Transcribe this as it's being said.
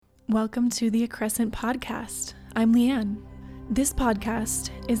Welcome to the Accrescent Podcast. I'm Leanne. This podcast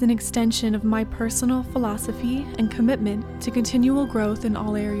is an extension of my personal philosophy and commitment to continual growth in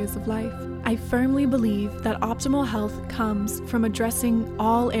all areas of life. I firmly believe that optimal health comes from addressing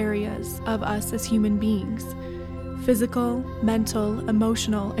all areas of us as human beings: physical, mental,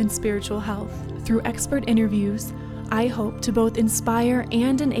 emotional, and spiritual health. Through expert interviews, I hope to both inspire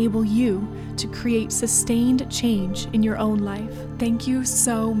and enable you to create sustained change in your own life. Thank you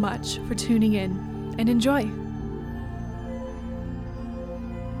so much for tuning in and enjoy.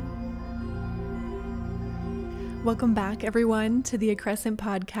 Welcome back, everyone, to the Accrescent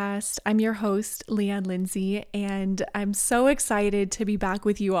Podcast. I'm your host, Leanne Lindsay, and I'm so excited to be back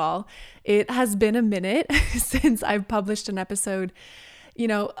with you all. It has been a minute since I've published an episode. You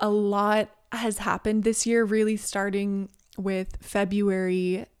know, a lot has happened this year, really starting with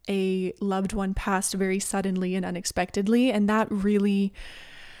February. A loved one passed very suddenly and unexpectedly, and that really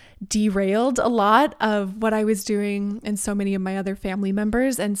derailed a lot of what I was doing and so many of my other family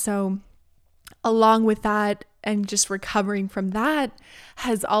members. And so along with that, and just recovering from that,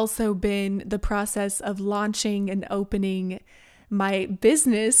 has also been the process of launching and opening my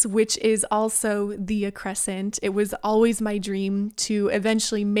business, which is also the Accrescent. It was always my dream to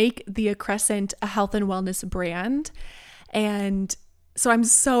eventually make the Accrescent a health and wellness brand. And so I'm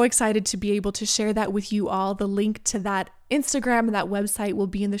so excited to be able to share that with you all. The link to that Instagram and that website will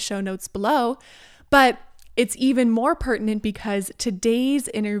be in the show notes below. But it's even more pertinent because today's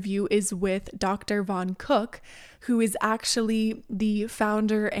interview is with Dr. Vaughn, who is actually the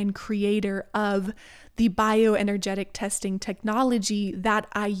founder and creator of the bioenergetic testing technology that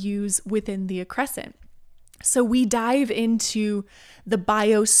I use within the Accrescent. So we dive into the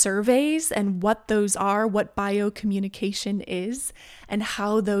biosurveys and what those are, what biocommunication is, and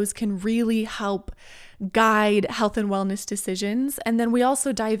how those can really help guide health and wellness decisions. And then we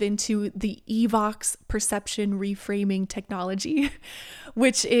also dive into the EVOX perception reframing technology,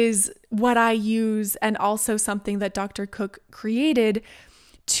 which is what I use and also something that Dr. Cook created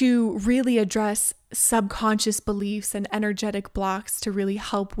to really address subconscious beliefs and energetic blocks to really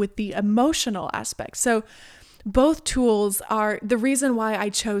help with the emotional aspect. So both tools are the reason why I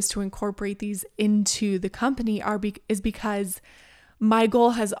chose to incorporate these into the company is because my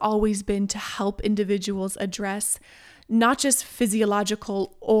goal has always been to help individuals address not just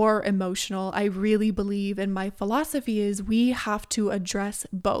physiological or emotional. I really believe, and my philosophy is, we have to address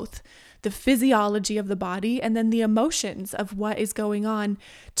both the physiology of the body and then the emotions of what is going on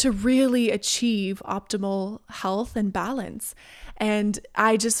to really achieve optimal health and balance. And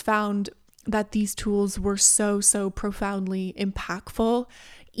I just found that these tools were so profoundly impactful,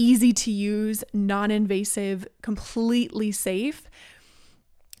 easy to use, non-invasive, completely safe.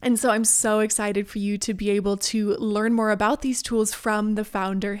 And so I'm so excited for you to be able to learn more about these tools from the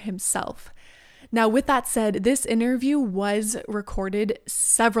founder himself. Now, with that said, this interview was recorded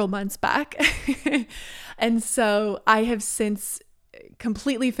several months back. And so I have since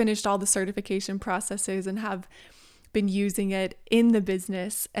completely finished all the certification processes and have been using it in the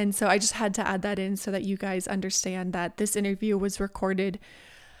business. And so I just had to add that in so that you guys understand that this interview was recorded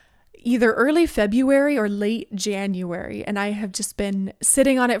either early February or late January. And I have just been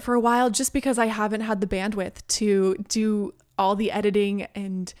sitting on it for a while just because I haven't had the bandwidth to do all the editing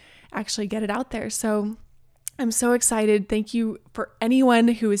and actually get it out there. So I'm so excited. Thank you for anyone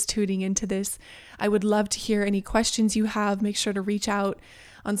who is tuning into this. I would love to hear any questions you have. Make sure to reach out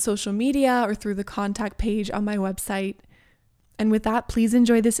on social media or through the contact page on my website. And with that, please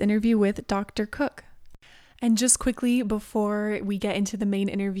enjoy this interview with Dr. Cook. And just quickly before we get into the main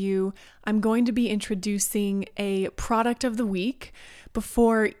interview, I'm going to be introducing a product of the week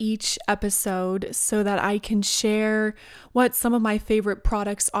before each episode so that I can share what some of my favorite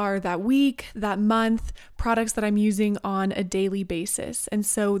products are that week, that month, products that I'm using on a daily basis. And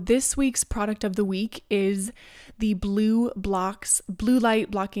so this week's product of the week is the blue light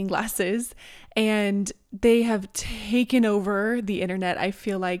blocking glasses, and they have taken over the internet. I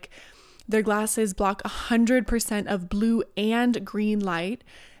feel like their glasses block 100% of blue and green light,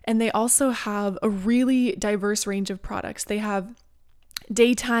 and they also have a really diverse range of products. They have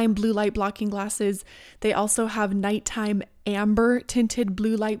daytime blue light blocking glasses. They also have nighttime amber tinted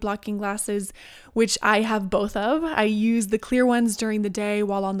blue light blocking glasses, which I have both of. I use the clear ones during the day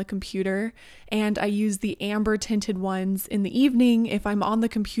while on the computer, and I use the amber tinted ones in the evening if I'm on the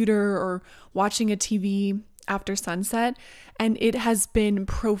computer or watching a TV after sunset. And it has been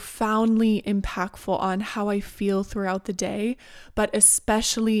profoundly impactful on how I feel throughout the day, but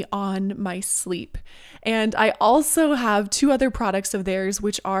especially on my sleep. And I also have two other products of theirs,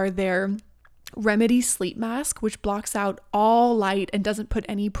 which are their Remedy sleep mask, which blocks out all light and doesn't put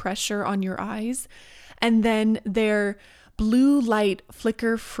any pressure on your eyes. And then their blue light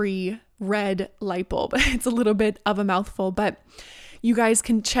flicker free red light bulb. It's a little bit of a mouthful, but you guys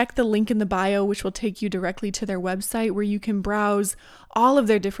can check the link in the bio, which will take you directly to their website where you can browse all of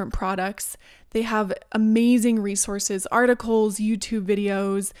their different products. They have amazing resources, articles, YouTube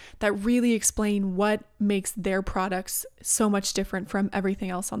videos that really explain what makes their products so much different from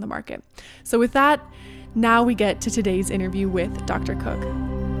everything else on the market. So with that, now we get to today's interview with Dr. Cook.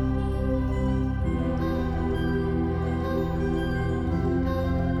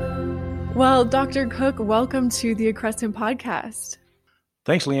 Well, Dr. Cook, welcome to the Accrescent podcast.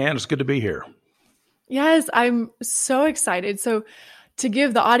 Thanks, Leanne. It's good to be here. Yes, I'm so excited. So to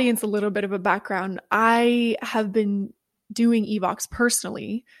give the audience a little bit of a background, I have been doing EVOX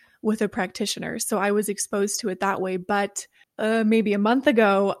personally with a practitioner. So I was exposed to it that way. But maybe a month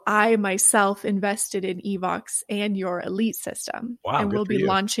ago, I myself invested in EVOX and your Elite system. Wow, and we'll be you.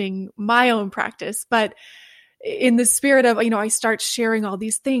 launching my own practice. But in the spirit of, I start sharing all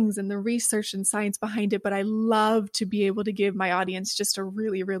these things and the research and science behind it, but I love to be able to give my audience just a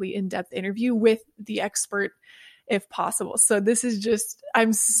really, really in-depth interview with the expert if possible. So this is just,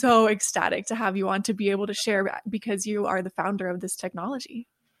 I'm so ecstatic to have you on to be able to share because you are the founder of this technology.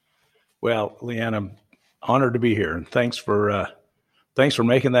 Well, Leanne, I'm honored to be here, and thanks for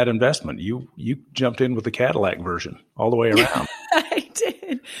making that investment. You jumped in with the Cadillac version all the way around.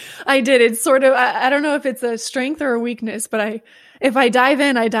 I did. It's sort of, I don't know if it's a strength or a weakness, but if I dive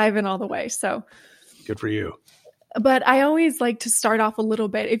in all the way. So good for you. But I always like to start off a little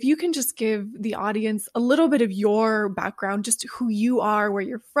bit. If you can just give the audience a little bit of your background, just who you are, where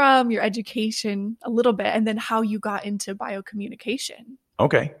you're from, your education, a little bit, and then how you got into biocommunication.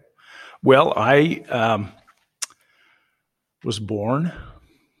 Okay. Well, I was born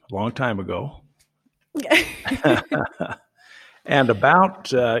a long time ago. And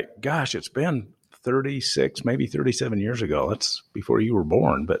about, it's been 36, maybe 37 years ago. That's before you were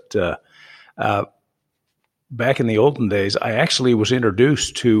born. But back in the olden days, I actually was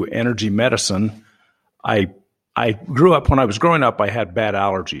introduced to energy medicine. I grew up, when I was growing up, I had bad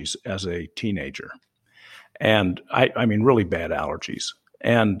allergies as a teenager. And I mean, really bad allergies.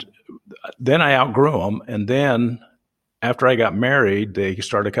 And then I outgrew them. And then after I got married, they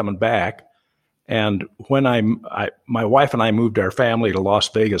started coming back. And when my wife and I moved our family to Las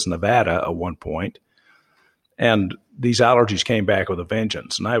Vegas, Nevada at one point, and these allergies came back with a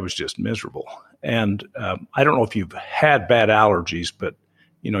vengeance, and I was just miserable. And I don't know if you've had bad allergies, but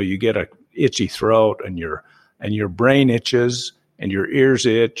you get a itchy throat, and your brain itches, and your ears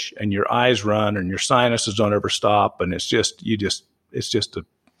itch, and your eyes run, and your sinuses don't ever stop, and it's just a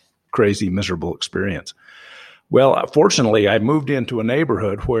crazy, miserable experience. Well, fortunately, I moved into a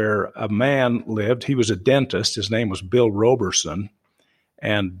neighborhood where a man lived. He was a dentist. His name was Bill Roberson.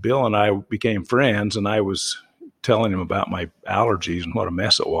 And Bill and I became friends, and I was telling him about my allergies and what a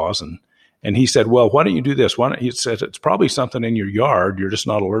mess it was. And he said, well, why don't you do this? He said, it's probably something in your yard you're just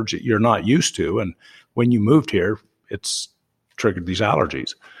not allergic, you're not used to. And when you moved here, it's triggered these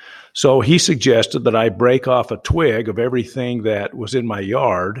allergies. So he suggested that I break off a twig of everything that was in my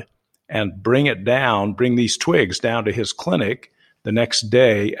yard and bring these twigs down to his clinic the next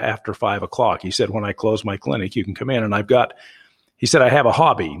day after 5:00. He said, when I close my clinic, you can come in. And he said, I have a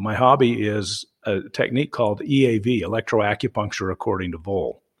hobby. My hobby is a technique called EAV, electroacupuncture according to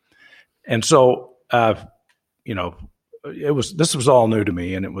Vaughn. And so, this was all new to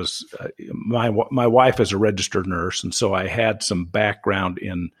me. And it was, my wife is a registered nurse. And so I had some background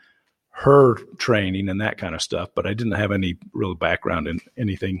in her training and that kind of stuff, but I didn't have any real background in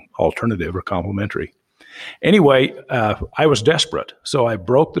anything alternative or complementary. Anyway, I was desperate. So I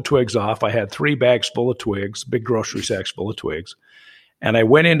broke the twigs off. I had 3 bags full of twigs, big grocery sacks full of twigs. And I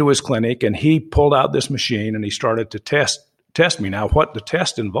went into his clinic, and he pulled out this machine, and he started to test me. Now, what the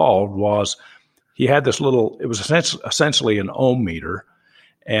test involved was he had this it was essentially an ohm meter.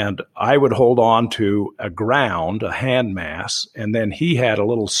 And I would hold on to a ground, a hand mass, and then he had a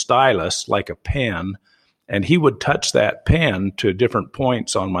little stylus like a pen, and he would touch that pen to different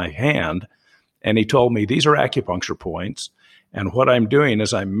points on my hand. And he told me, these are acupuncture points. And what I'm doing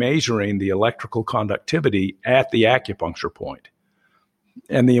is I'm measuring the electrical conductivity at the acupuncture point.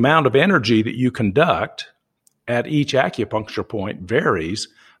 And the amount of energy that you conduct at each acupuncture point varies,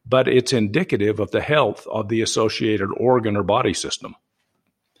 but it's indicative of the health of the associated organ or body system.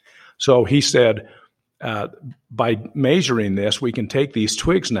 So he said, by measuring this, we can take these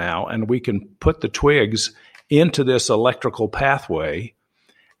twigs now and we can put the twigs into this electrical pathway,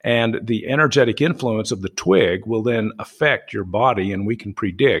 and the energetic influence of the twig will then affect your body, and we can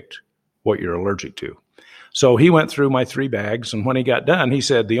predict what you're allergic to. So he went through my 3 bags, and when he got done, he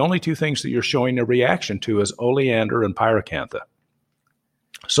said, the only 2 things that you're showing a reaction to is oleander and pyracantha.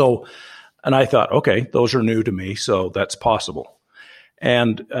 So, and I thought, okay, those are new to me, so that's possible.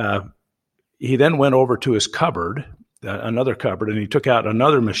 And he then went over to his cupboard, another cupboard, and he took out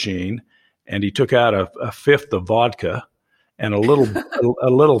another machine, and he took out a fifth of vodka and a little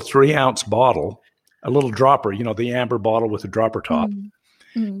 3-ounce bottle, a little dropper, the amber bottle with the dropper top.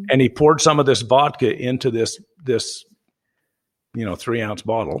 Mm-hmm. And he poured some of this vodka into this 3-ounce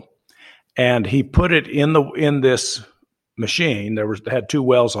bottle, and he put it in this machine. Had 2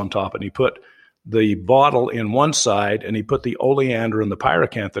 wells on top, and he put the bottle in one side, and he put the oleander and the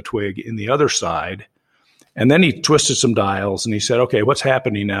pyracantha twig in the other side. And then he twisted some dials, and he said, okay, what's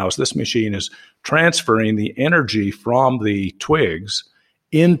happening now is this machine is transferring the energy from the twigs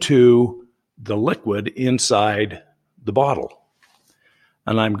into the liquid inside the bottle.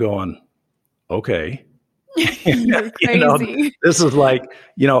 And I'm going, okay. You're crazy. This is like,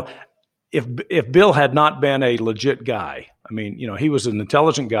 if Bill had not been a legit guy, I mean, he was an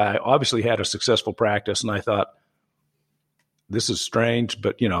intelligent guy, obviously had a successful practice. And I thought, this is strange,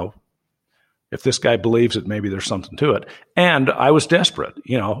 but, if this guy believes it, maybe there's something to it. And I was desperate.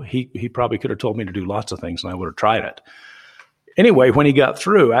 He probably could have told me to do lots of things, and I would have tried it. Anyway, when he got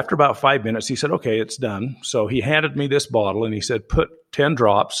through, after about 5 minutes, he said, okay, it's done. So he handed me this bottle, and he said, put 10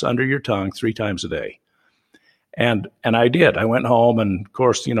 drops under your tongue 3 times a day. And I did. I went home, and of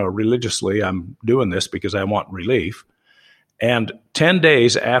course, religiously, I'm doing this because I want relief. And 10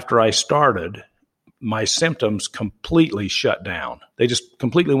 days after I started, my symptoms completely shut down. They just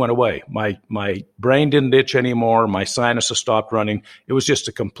completely went away. My brain didn't itch anymore. My sinuses stopped running. It was just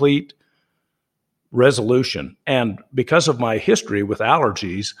a complete resolution. And because of my history with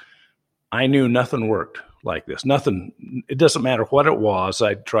allergies, I knew nothing worked like this. Nothing, it doesn't matter what it was.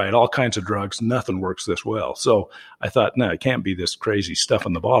 I tried all kinds of drugs. Nothing works this well. So I thought, no, it can't be this crazy stuff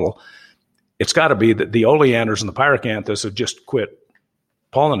in the bottle. It's got to be that the oleanders and the pyracanthas have just quit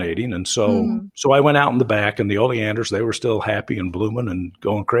pollinating. And so I went out in the back, and the oleanders, they were still happy and blooming and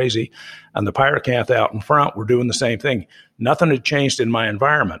going crazy. And the pyracantha out in front were doing the same thing. Nothing had changed in my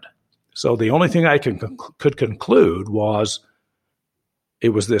environment. So the only thing I could conclude was it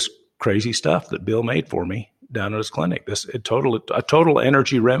was this crazy stuff that Bill made for me down at his clinic, a total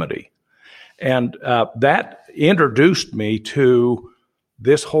energy remedy. And that introduced me to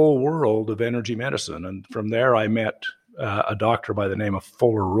this whole world of energy medicine. And from there, I met a doctor by the name of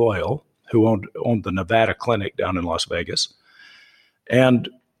Fuller Royal, who owned the Nevada clinic down in Las Vegas. And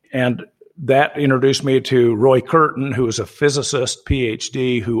that introduced me to Roy Curtin, who was a physicist,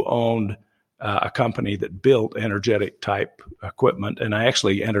 PhD, who owned a company that built energetic type equipment. And I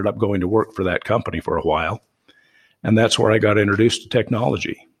actually ended up going to work for that company for a while. And that's where I got introduced to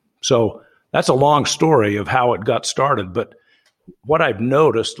technology. So that's a long story of how it got started. But what I've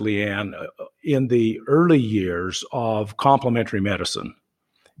noticed, Leanne, in the early years of complementary medicine,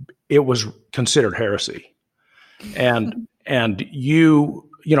 it was considered heresy. And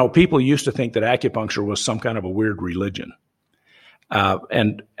people used to think that acupuncture was some kind of a weird religion.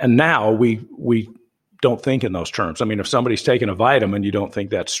 And now we don't think in those terms. I mean, if somebody's taking a vitamin, you don't think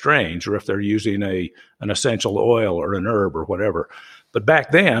that's strange, or if they're using an essential oil or an herb or whatever. But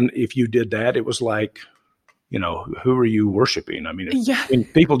back then, if you did that, it was like, who are you worshiping? I mean,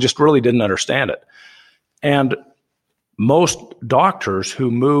 people just really didn't understand it. And most doctors who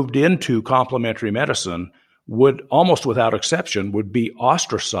moved into complementary medicine would, almost without exception, would be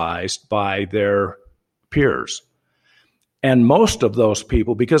ostracized by their peers. And most of those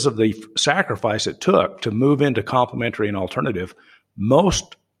people, because of the sacrifice it took to move into complementary and alternative,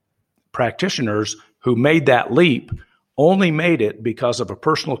 most practitioners who made that leap only made it because of a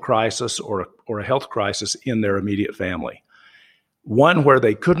personal crisis or a health crisis in their immediate family. One where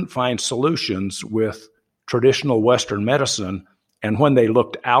they couldn't find solutions with traditional Western medicine, and when they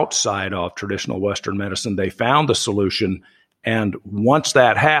looked outside of traditional Western medicine, they found the solution. And once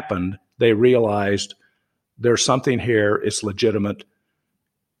that happened, they realized there's something here, it's legitimate,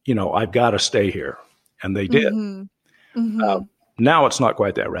 I've got to stay here. And they did. Mm-hmm. Mm-hmm. Now it's not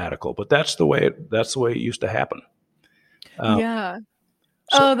quite that radical, but that's the way it used to happen. It's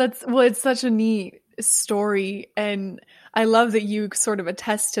such a neat story. And I love that you sort of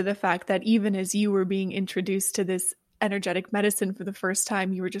attest to the fact that even as you were being introduced to this energetic medicine for the first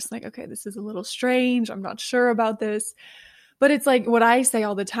time, you were just like, okay, this is a little strange. I'm not sure about this. But it's like what I say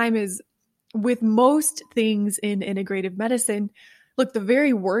all the time is, with most things in integrative medicine, look, the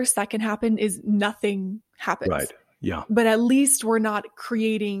very worst that can happen is nothing happens. Right. Yeah. But at least we're not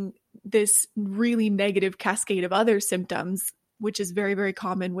creating this really negative cascade of other symptoms which is very, very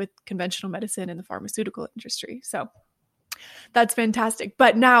common with conventional medicine and the pharmaceutical industry. So that's fantastic.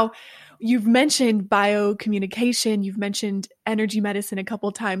 But now you've mentioned biocommunication, you've mentioned energy medicine a couple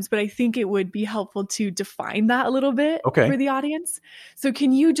of times, but I think it would be helpful to define that a little bit for the audience. So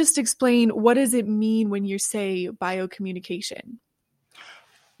can you just explain, what does it mean when you say biocommunication?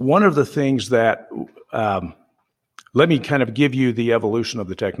 One of the things that, let me kind of give you the evolution of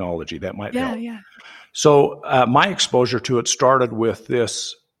the technology that might help. Yeah. So my exposure to it started with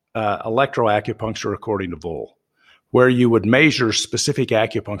this electroacupuncture according to Vaughn, where you would measure specific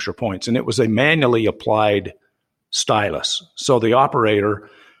acupuncture points, and it was a manually applied stylus. So the operator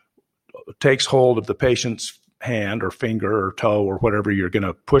takes hold of the patient's hand or finger or toe or whatever you're going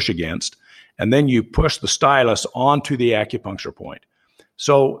to push against, and then you push the stylus onto the acupuncture point.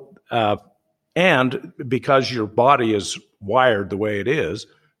 So, and because your body is wired the way it is,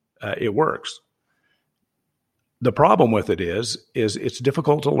 it works. The problem with it is it's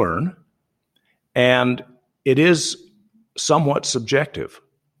difficult to learn, and it is somewhat subjective.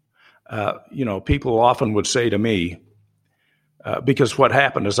 People often would say to me, because what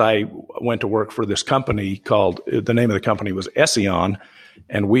happened is I went to work for this company the name of the company was Ession,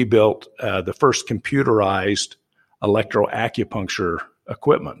 and we built the first computerized electroacupuncture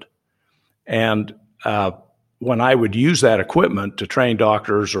equipment. And when I would use that equipment to train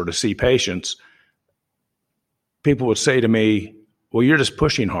doctors or to see patients, people would say to me, well, you're just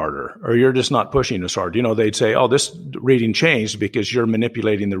pushing harder, or you're just not pushing as hard. They'd say, oh, this reading changed because you're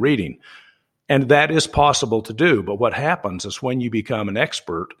manipulating the reading. And that is possible to do. But what happens is when you become an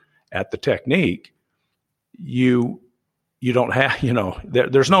expert at the technique, you don't have,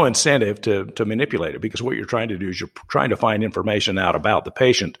 there's no incentive to manipulate it, because what you're trying to do is you're trying to find information out about the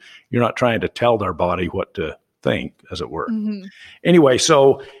patient. You're not trying to tell their body what to think, as it were. Mm-hmm. Anyway,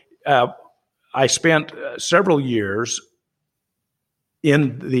 so I spent several years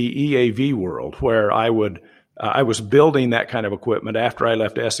in the EAV world, where I was building that kind of equipment. After I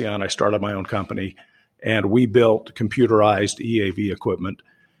left Ession, I started my own company, and we built computerized EAV equipment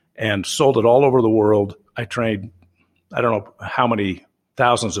and sold it all over the world. I trained, I don't know how many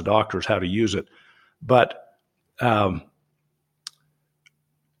thousands of doctors how to use it, but the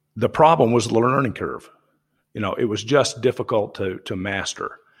problem was the learning curve. It was just difficult to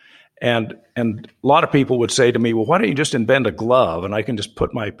master. And a lot of people would say to me, well, why don't you just invent a glove, and I can just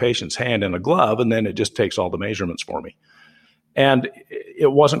put my patient's hand in a glove, and then it just takes all the measurements for me. And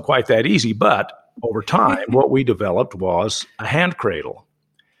it wasn't quite that easy, but over time, what we developed was a hand cradle.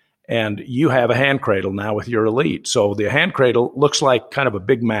 And you have a hand cradle now with your Elite. So the hand cradle looks like kind of a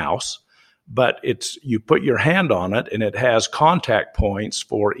big mouse, but you put your hand on it, and it has contact points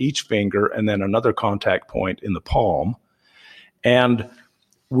for each finger and then another contact point in the palm. And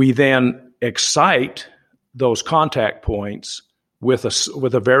we then excite those contact points with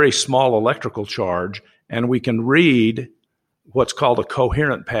a very small electrical charge, and we can read what's called a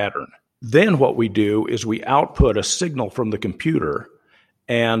coherent pattern. Then what we do is we output a signal from the computer,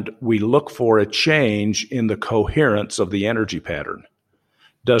 and we look for a change in the coherence of the energy pattern.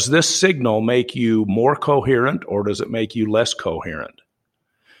 Does this signal make you more coherent, or does it make you less coherent?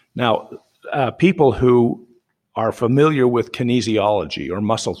 Now, people who are familiar with kinesiology or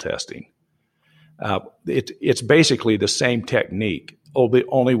muscle testing, it's basically the same technique,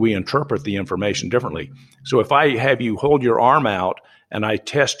 only we interpret the information differently. So if I have you hold your arm out and I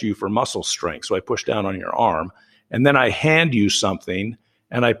test you for muscle strength, so I push down on your arm, and then I hand you something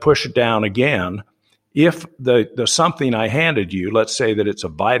and I push it down again, if the something I handed you, let's say that it's a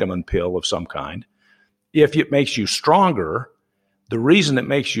vitamin pill of some kind, if it makes you stronger, the reason it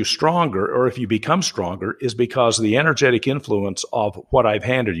makes you stronger, or if you become stronger, is because the energetic influence of what I've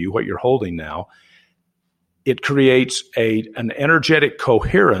handed you, what you're holding now, it creates an energetic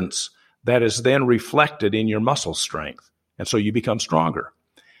coherence that is then reflected in your muscle strength. And so you become stronger.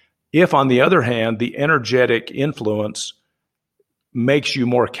 If, on the other hand, the energetic influence makes you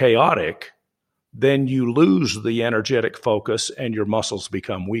more chaotic, then you lose the energetic focus and your muscles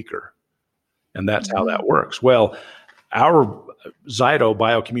become weaker. And that's how that works. Well, our ZYTO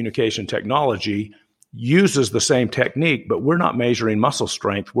biocommunication technology uses the same technique, but we're not measuring muscle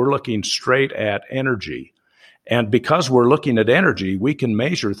strength. We're looking straight at energy. And because we're looking at energy, we can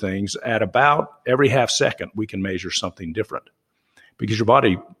measure things at about every half second. We can measure something different, because your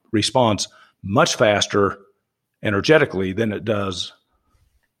body responds much faster energetically than it does,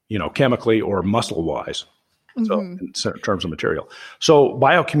 chemically or muscle-wise. Mm-hmm. So in terms of material. So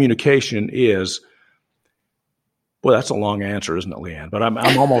biocommunication is, well, that's a long answer, isn't it, Leanne? But I'm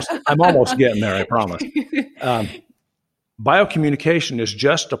almost getting there, I promise. Biocommunication is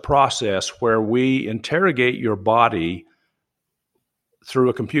just a process where we interrogate your body through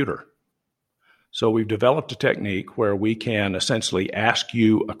a computer. So we've developed a technique where we can essentially ask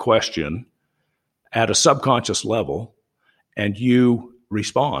you a question at a subconscious level, and you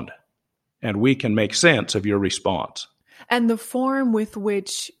respond, and we can make sense of your response. And the form with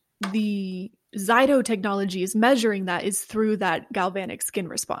which the ZYTO technology is measuring that is through that galvanic skin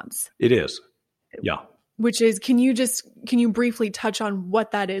response. It is. Yeah. Which is, can you briefly touch on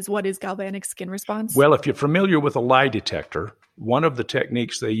what that is? What is galvanic skin response? Well, if you're familiar with a lie detector, one of the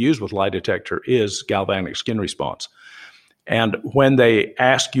techniques they use with lie detector is galvanic skin response. And when they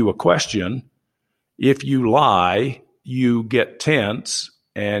ask you a question, if you lie, you get tense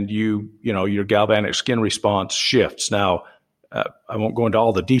and your galvanic skin response shifts. Now, I won't go into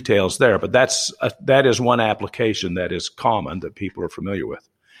all the details there, but that is one application that is common that people are familiar with.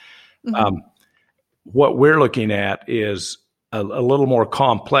 Mm-hmm. What we're looking at is a little more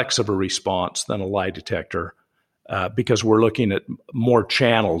complex of a response than a lie detector because we're looking at more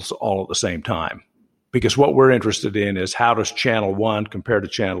channels all at the same time. Because what we're interested in is how does channel 1 compare to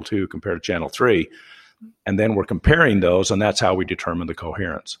channel 2 compare to channel 3? And then we're comparing those, and that's how we determine the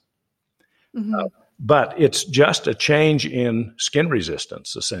coherence. Mm-hmm. But it's just a change in skin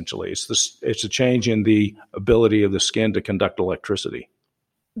resistance, essentially. It's a change in the ability of the skin to conduct electricity.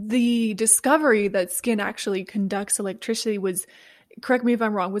 The discovery that skin actually conducts electricity was, correct me if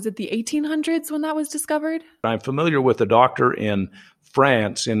I'm wrong, was it the 1800s when that was discovered? I'm familiar with a doctor in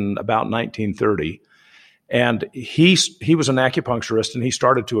France in about 1930, and he was an acupuncturist, and he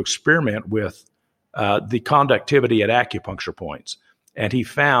started to experiment with the conductivity at acupuncture points. And he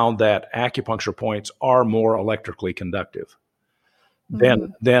found that acupuncture points are more electrically conductive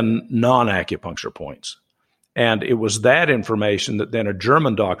than non-acupuncture points. And it was that information that then a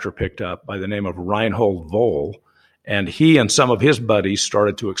German doctor picked up by the name of Reinhold Vaughn. And he and some of his buddies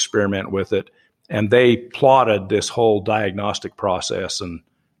started to experiment with it. And they plotted this whole diagnostic process. And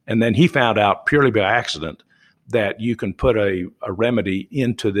then he found out purely by accident that you can put a remedy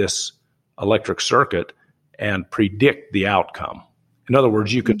into this electric circuit and predict the outcome. In other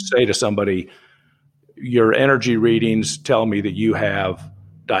words, you could say to somebody, your energy readings tell me that you have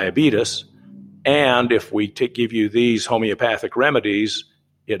diabetes, and if we give you these homeopathic remedies,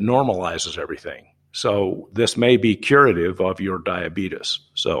 it normalizes everything. So this may be curative of your diabetes.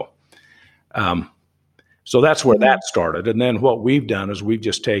 So that's where that started. And then what we've done is we've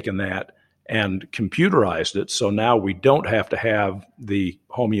just taken that and computerized it. So now we don't have to have the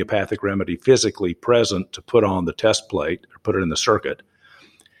homeopathic remedy physically present to put on the test plate or put it in the circuit.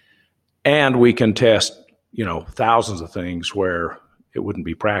 And we can test, thousands of things where it wouldn't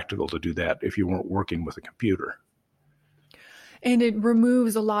be practical to do that if you weren't working with a computer. And it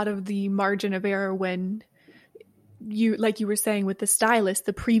removes a lot of the margin of error when you, like you were saying with the stylus,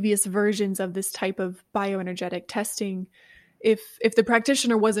 the previous versions of this type of bioenergetic testing, if the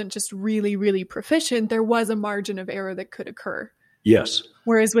practitioner wasn't just really, really proficient, there was a margin of error that could occur. Yes.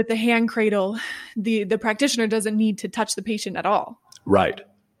 Whereas with the hand cradle, the practitioner doesn't need to touch the patient at all. Right.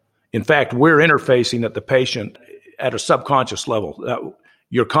 In fact, we're interfacing at the patient at a subconscious level.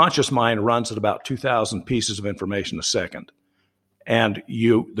 Your conscious mind runs at about 2,000 pieces of information a second. And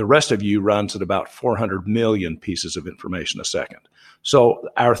the rest of you runs at about 400 million pieces of information a second. So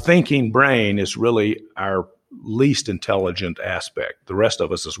our thinking brain is really our least intelligent aspect. The rest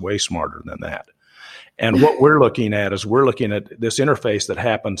of us is way smarter than that. And what we're looking at is this interface that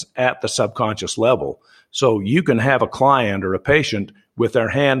happens at the subconscious level. So you can have a client or a patient with their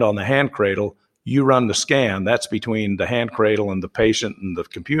hand on the hand cradle. You run the scan. That's between the hand cradle and the patient and the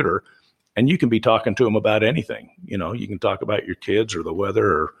computer. And you can be talking to them about anything. You can talk about your kids or the weather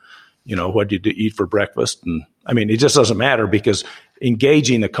or, what did you eat for breakfast? And it just doesn't matter because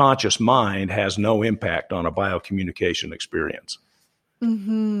engaging the conscious mind has no impact on a biocommunication experience.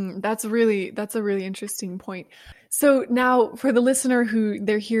 Mm-hmm. That's a really interesting point. So now for the listener who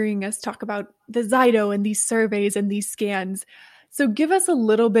they're hearing us talk about the ZYTO and these surveys and these scans, so give us a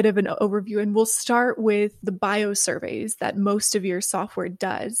little bit of an overview, and we'll start with the biosurveys that most of your software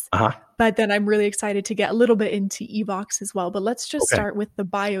does. Uh-huh. But then I'm really excited to get a little bit into EVOX as well. But let's just start with the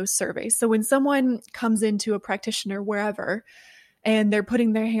biosurvey. So when someone comes into a practitioner wherever, and they're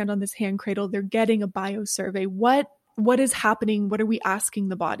putting their hand on this hand cradle, they're getting a biosurvey. What is happening? What are we asking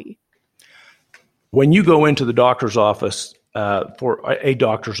the body? When you go into the doctor's office for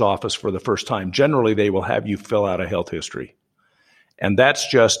the first time, generally they will have you fill out a health history. And that's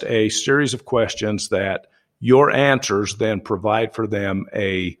just a series of questions that your answers then provide for them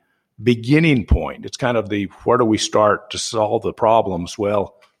a beginning point. It's kind of where do we start to solve the problems?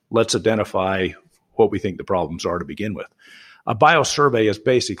 Well, let's identify what we think the problems are to begin with. A biosurvey is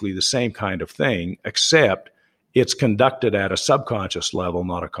basically the same kind of thing, except it's conducted at a subconscious level,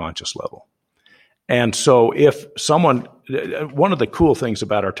 not a conscious level. And so if someone, one of the cool things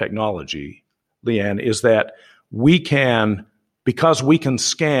about our technology, Leanne, is that because we can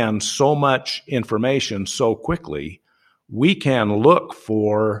scan so much information so quickly, we can look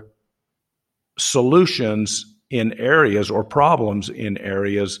for solutions in areas or problems in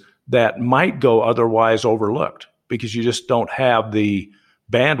areas that might go otherwise overlooked because you just don't have the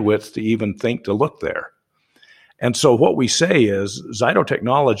bandwidth to even think to look there. And so what we say is ZYTO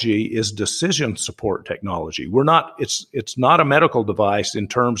technology is decision support technology. It's not a medical device in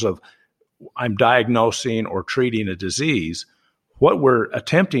terms of I'm diagnosing or treating a disease. What we're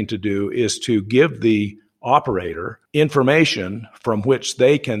attempting to do is to give the operator information from which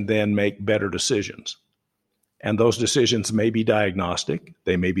they can then make better decisions. And those decisions may be diagnostic,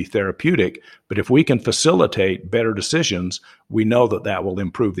 they may be therapeutic, but if we can facilitate better decisions, we know that that will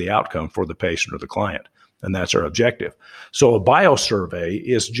improve the outcome for the patient or the client. And that's our objective. So a biosurvey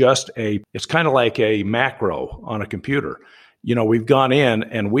is it's kind of like a macro on a computer. We've gone in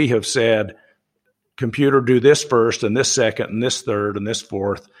and we have said, computer, do this first and this second and this third and this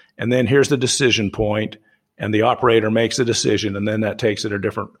fourth. And then here's the decision point, and the operator makes a decision, and then that takes it a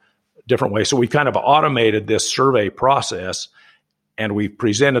different way. So we've kind of automated this survey process, and we've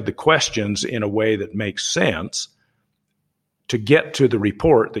presented the questions in a way that makes sense to get to the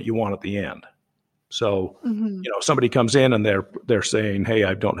report that you want at the end. So, somebody comes in and they're saying, hey,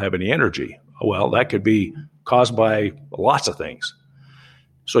 I don't have any energy. Well, that could be caused by lots of things.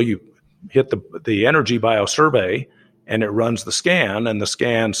 So you hit the energy biosurvey and it runs the scan, and the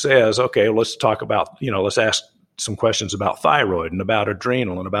scan says, okay, let's talk about, let's ask some questions about thyroid and about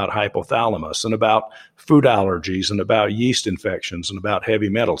adrenal and about hypothalamus and about food allergies and about yeast infections and about heavy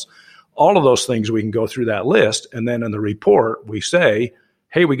metals. All of those things, we can go through that list. And then in the report, we say,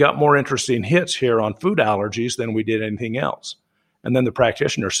 hey, we got more interesting hits here on food allergies than we did anything else. And then the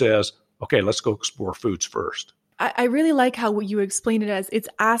practitioner says, okay, let's go explore foods first. I really like how you explain it as it's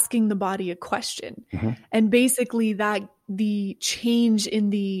asking the body a question. And basically that the change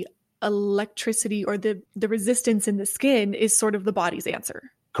in the electricity or the resistance in the skin is sort of the body's answer.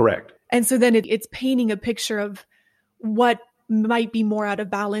 Correct. And so then it's painting a picture of what might be more out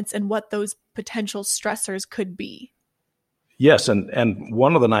of balance and what those potential stressors could be. Yes, and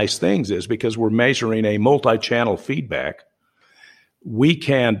one of the nice things is because we're measuring a multi-channel feedback, we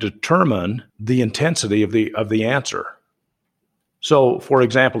can determine the intensity of the answer. So, for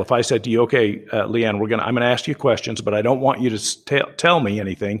example, if I said to you, okay, Leanne, I'm going to ask you questions, but I don't want you to tell me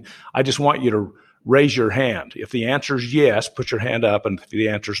anything. I just want you to raise your hand. If the answer is yes, put your hand up, and if the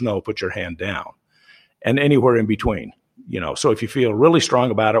answer is no, put your hand down, and anywhere in between. So if you feel really strong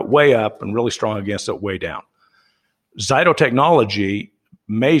about it, way up, and really strong against it, way down. ZYTO technology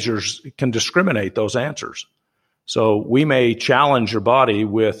can discriminate those answers. So we may challenge your body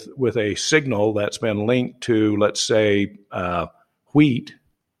with a signal that's been linked to, let's say, wheat,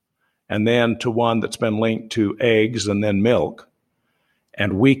 and then to one that's been linked to eggs and then milk.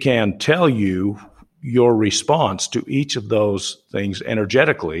 And we can tell you your response to each of those things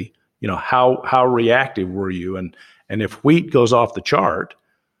energetically. How reactive were you? And if wheat goes off the chart,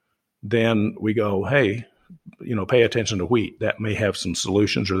 then we go, hey, pay attention to wheat. That may have some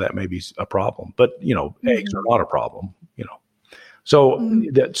solutions, or that may be a problem. But, eggs are not a problem, So,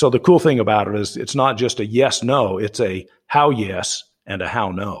 so the cool thing about it is it's not just a yes, no, it's a how yes and a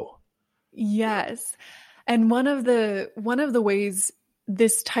how no. Yes. And one of the ways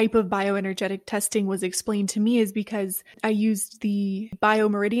this type of bioenergetic testing was explained to me is because I used the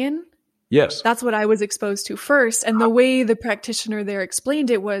Biomeridian. Yes. That's what I was exposed to first. And the way the practitioner there explained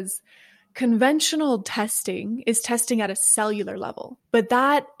it was conventional testing is testing at a cellular level, but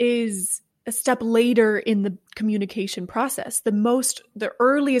that is a step later in the communication process. The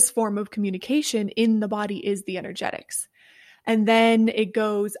earliest form of communication in the body is the energetics. And then it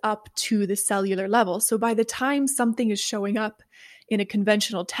goes up to the cellular level. So by the time something is showing up in a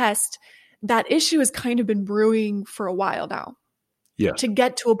conventional test, that issue has kind of been brewing for a while now. Yes. To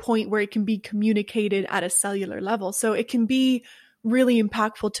get to a point where it can be communicated at a cellular level. So it can be really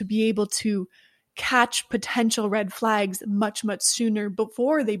impactful to be able to catch potential red flags much, much sooner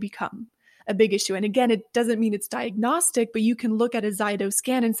before they become a big issue. And again, it doesn't mean it's diagnostic, but you can look at a ZYTO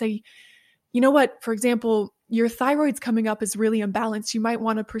scan and say, you know what, for example, your thyroid's coming up as really imbalanced. You might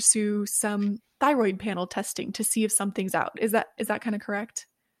want to pursue some thyroid panel testing to see if something's out. Is that kind of correct?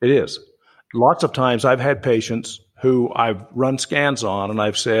 It is. Lots of times I've had patients who I've run scans on and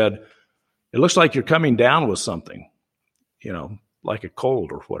I've said, it looks like you're coming down with something, like a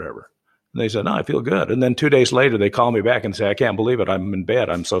cold or whatever. And they said, no, I feel good. And then 2 days later, they call me back and say, I can't believe it. I'm in bed.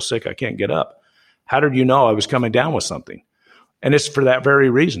 I'm so sick. I can't get up. How did you know I was coming down with something? And it's for that very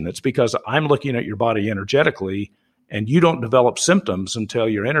reason. It's because I'm looking at your body energetically, and you don't develop symptoms until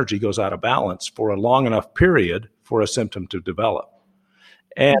your energy goes out of balance for a long enough period for a symptom to develop.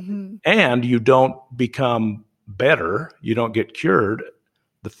 And you don't become better, you don't get cured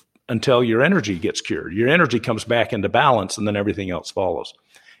until your energy gets cured. Your energy comes back into balance, and then everything else follows.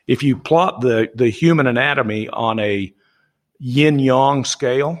 If you plot the human anatomy on a yin-yang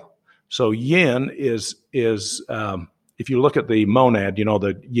scale, so yin is if you look at the monad,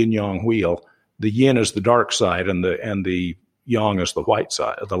 the yin-yang wheel, the yin is the dark side, and the yang is the white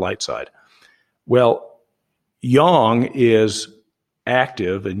side, the light side. Well, yang is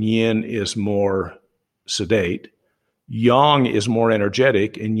active and yin is more sedate. Yang is more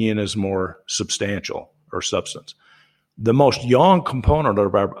energetic and yin is more substantial or substance. The most yang component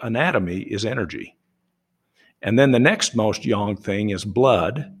of our anatomy is energy. And then the next most yang thing is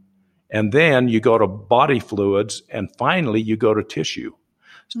blood. And then you go to body fluids, and finally you go to tissue.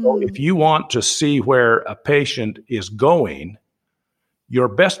 So if you want to see where a patient is going, your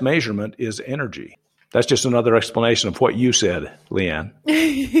best measurement is energy. That's just another explanation of what you said, Leanne.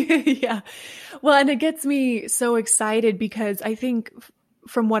 Yeah. Well, and it gets me so excited because I think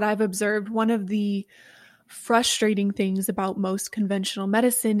from what I've observed, one of the frustrating things about most conventional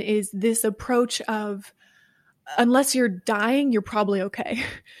medicine is this approach of, unless you're dying, you're probably okay.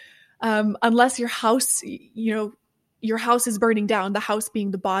 Unless your house, your house is burning down, the house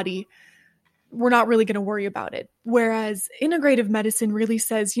being the body, we're not really going to worry about it. Whereas integrative medicine really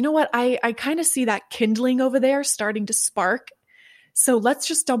says, you know what, I kind of see that kindling over there starting to spark. So let's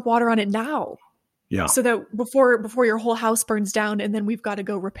just dump water on it now. Yeah. So that before your whole house burns down, and then we've got to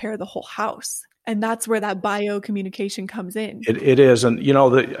go repair the whole house. And that's where that biocommunication comes in. It is. And,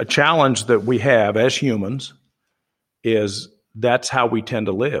 a challenge that we have as humans is that's how we tend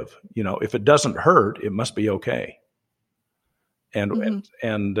to live. If it doesn't hurt, it must be okay. And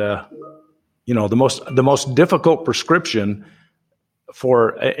the most difficult prescription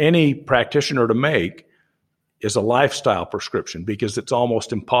for any practitioner to make is a lifestyle prescription, because it's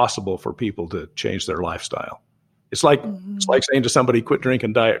almost impossible for people to change their lifestyle. It's like saying to somebody, quit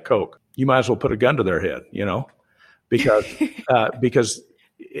drinking Diet Coke. You might as well put a gun to their head, because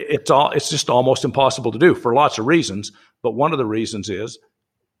it's just almost impossible to do for lots of reasons. But one of the reasons is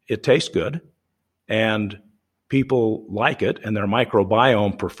it tastes good and people like it and their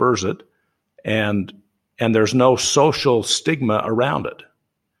microbiome prefers it. And there's no social stigma around it.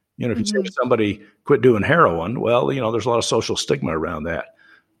 If you say to somebody, quit doing heroin, well, there's a lot of social stigma around that.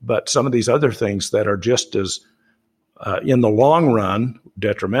 But some of these other things that are just as, in the long run,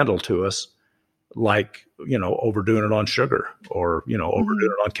 detrimental to us, like, overdoing it on sugar or,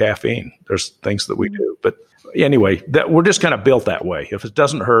 overdoing it on caffeine. There's things that we do. But anyway, we're just kind of built that way. If it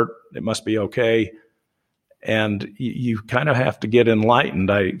doesn't hurt, it must be okay. And you kind of have to get enlightened.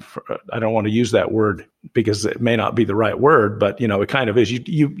 I don't want to use that word because it may not be the right word, but it kind of is.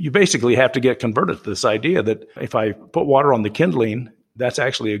 You basically have to get converted to this idea that if I put water on the kindling, that's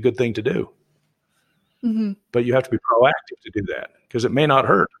actually a good thing to do. Mm-hmm. But you have to be proactive to do that because it may not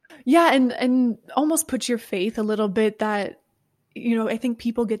hurt. Yeah, and almost put your faith a little bit that, I think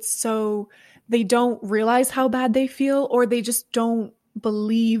people get they don't realize how bad they feel, or they just don't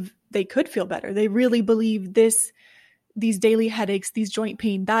believe they could feel better. They really believe these daily headaches, these joint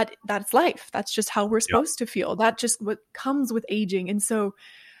pain, that's life. That's just how we're supposed to feel. That just what comes with aging. And so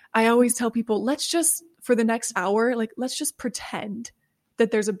I always tell people, let's just, for the next hour, let's just pretend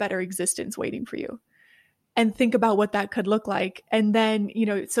that there's a better existence waiting for you and think about what that could look like. And then,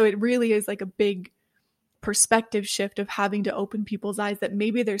 so it really is like a big perspective shift of having to open people's eyes that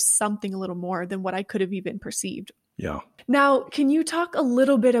maybe there's something a little more than what I could have even perceived. Yeah. Now, can you talk a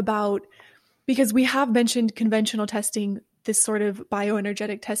little bit about, because we have mentioned conventional testing, this sort of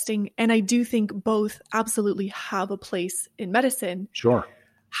bioenergetic testing, and I do think both absolutely have a place in medicine. Sure.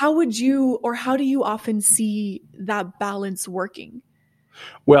 How do you often see that balance working?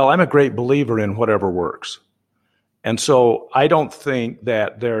 Well, I'm a great believer in whatever works. And so I don't think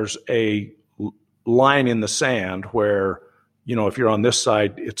that there's a line in the sand where, if you're on this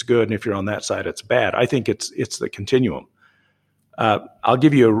side, it's good, and if you're on that side, it's bad. I think it's the continuum. I'll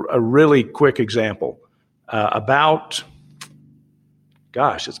give you a really quick example. It's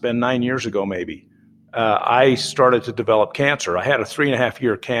been 9 years ago maybe. I started to develop cancer. I had a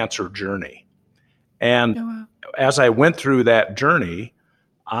 3.5-year cancer journey. And as I went through that journey,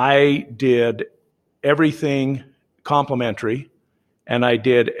 I did everything complementary, and I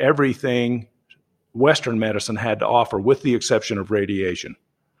did everything Western medicine had to offer, with the exception of radiation.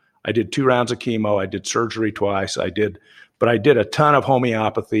 I did 2 rounds of chemo. I did surgery twice. I did but I did a ton of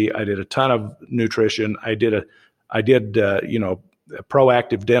homeopathy. I did a ton of nutrition. I did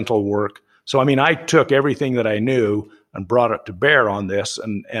proactive dental work. So, I mean, I took everything that I knew and brought it to bear on this,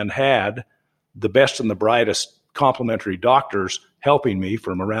 and had the best and the brightest complementary doctors helping me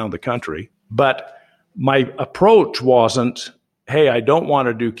from around the country. But my approach wasn't, hey, I don't want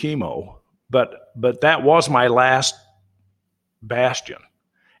to do chemo, but that was my last bastion.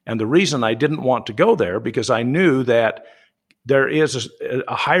 And the reason I didn't want to go there, because I knew that there is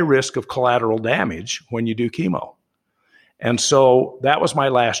a high risk of collateral damage when you do chemo. And so that was my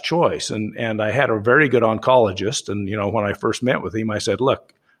last choice. And I had a very good oncologist. And, when I first met with him, I said,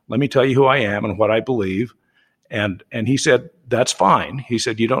 look, let me tell you who I am and what I believe. And he said, that's fine. He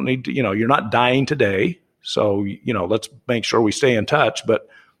said, you don't need to, you're not dying today. So, let's make sure we stay in touch, but,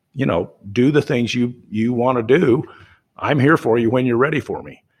 do the things you want to do. I'm here for you when you're ready for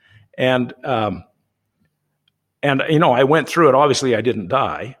me. And I went through it. Obviously I didn't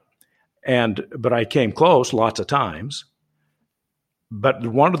die, but I came close lots of times. But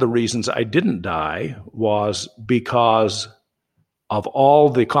one of the reasons I didn't die was because of all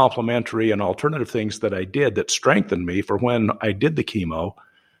the complementary and alternative things that I did that strengthened me for when I did the chemo.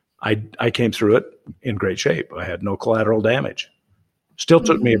 I came through it in great shape. I had no collateral damage. Still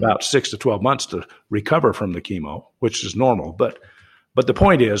took me about 6 to 12 months to recover from the chemo, which is normal. But the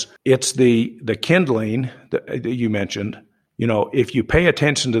point is, it's the kindling that you mentioned. If you pay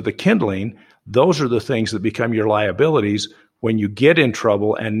attention to the kindling, those are the things that become your liabilities when you get in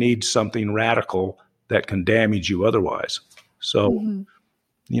trouble and need something radical that can damage you otherwise. So,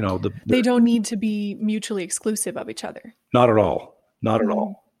 they don't need to be mutually exclusive of each other. Not at all. Not at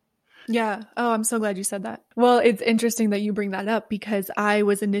all. Yeah. Oh, I'm so glad you said that. Well, it's interesting that you bring that up, because I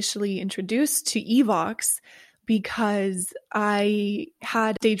was initially introduced to EVOX because I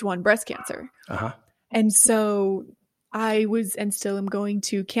had stage 1 breast cancer. Uh-huh. And so I was, and still am, going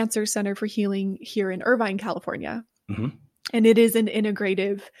to Cancer Center for Healing here in Irvine, California. Mm-hmm. And it is an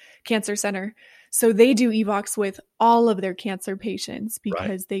integrative cancer center. So they do EVOX with all of their cancer patients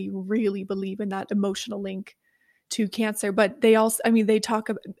because they really believe in that emotional link to cancer. But they also, they talk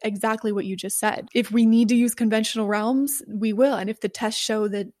about exactly what you just said. If we need to use conventional realms, we will. And if the tests show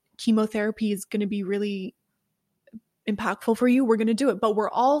that chemotherapy is going to be really impactful for you, we're going to do it. But we're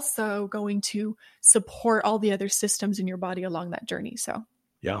also going to support all the other systems in your body along that journey. So,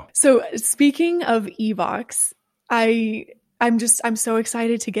 yeah. So speaking of EVOX, I'm so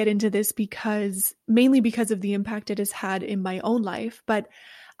excited to get into this, mainly because of the impact it has had in my own life. But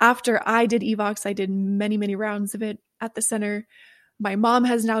after I did EVOX, I did many, many rounds of it at the center. My mom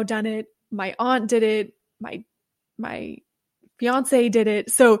has now done it. My aunt did it. My fiance did it.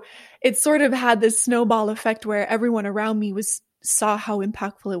 So it sort of had this snowball effect where everyone around me saw how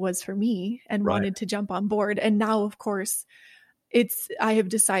impactful it was for me and wanted to jump on board. And now, of course, I have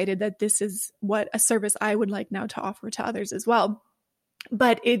decided that this is what a service I would like now to offer to others as well.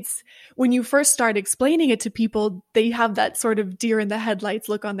 But it's when you first start explaining it to people, they have that sort of deer in the headlights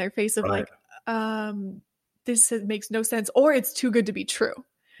look on their face of this makes no sense, or it's too good to be true.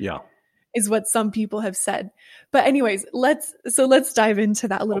 Yeah. Is what some people have said. But anyways, let's dive into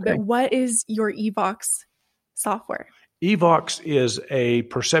that a little bit. What is your EVOX software? EVOX is a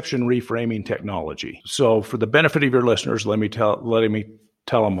perception reframing technology. So for the benefit of your listeners, let me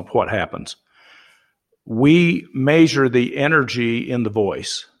tell them what happens. We measure the energy in the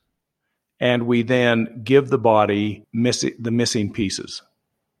voice, and we then give the body the missing pieces.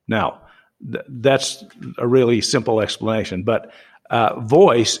 Now, that's a really simple explanation, but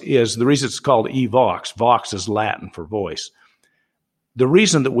voice is the reason it's called EVOX. Vox is Latin for voice. The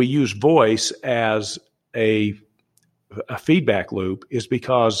reason that we use voice as a feedback loop is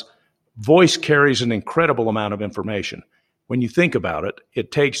because voice carries an incredible amount of information. When you think about it,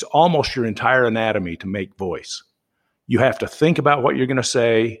 it takes almost your entire anatomy to make voice. You have to think about what you're going to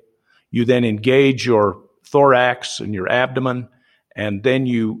say. You then engage your thorax and your abdomen, and then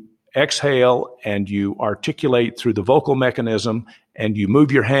you exhale and you articulate through the vocal mechanism, and you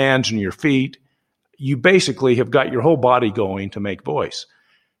move your hands and your feet. You basically have got your whole body going to make voice.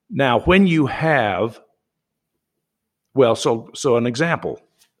 Now, when you have, so an example,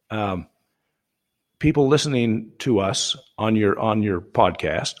 people listening to us on your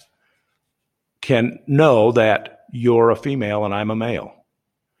podcast can know that you're a female and I'm a male.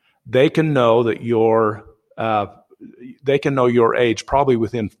 They can know that they can know your age probably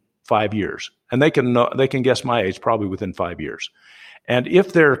within 5 years, and they can guess my age probably within 5 years. And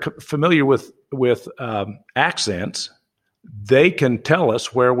if they're familiar with accents, they can tell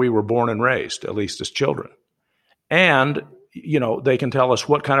us where we were born and raised, at least as children. And they can tell us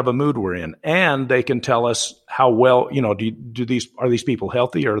what kind of a mood we're in, and they can tell us how well, are these people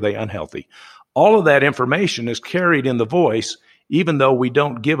healthy or are they unhealthy? All of that information is carried in the voice, even though we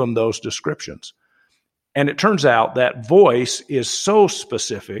don't give them those descriptions. And it turns out that voice is so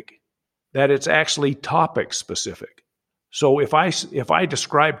specific that it's actually topic specific. So if I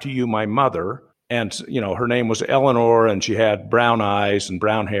describe to you my mother, and her name was Eleanor, and she had brown eyes and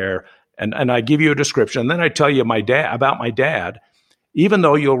brown hair, and I give you a description, and then I tell you about my dad, even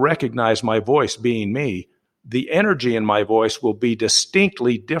though you'll recognize my voice being me, the energy in my voice will be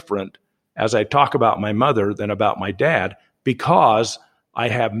distinctly different as I talk about my mother than about my dad, because I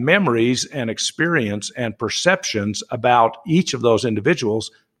have memories and experience and perceptions about each of those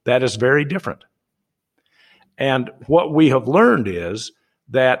individuals that is very different. And what we have learned is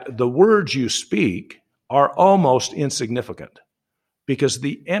that the words you speak are almost insignificant because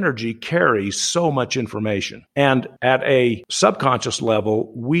the energy carries so much information. And at a subconscious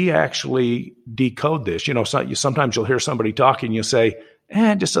level, we actually decode this. Sometimes you'll hear somebody talking, you say,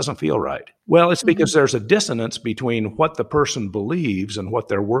 it just doesn't feel right. Well, it's because there's a dissonance between what the person believes and what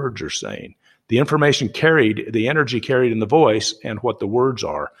their words are saying. The information carried, the energy carried in the voice, and what the words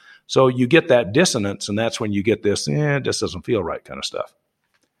are. So you get that dissonance, and that's when you get this, it just doesn't feel right kind of stuff.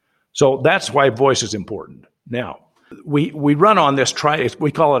 So that's why voice is important. Now, we run on this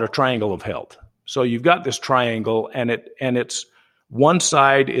we call it a triangle of health. So you've got this triangle, and it's one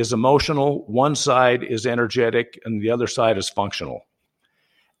side is emotional, one side is energetic, and the other side is functional.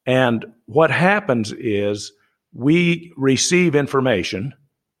 And what happens is we receive information,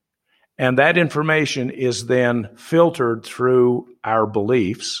 and that information is then filtered through our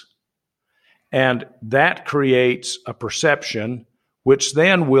beliefs, and that creates a perception, which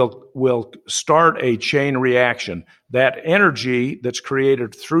then will start a chain reaction. That energy that's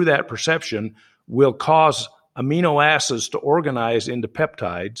created through that perception will cause amino acids to organize into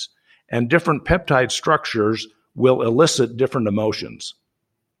peptides, and different peptide structures will elicit different emotions.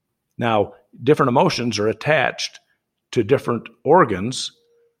 Now, different emotions are attached to different organs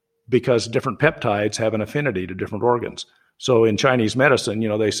because different peptides have an affinity to different organs. So in Chinese medicine,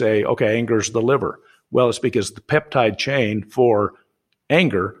 they say, okay, anger's the liver. Well, it's because the peptide chain for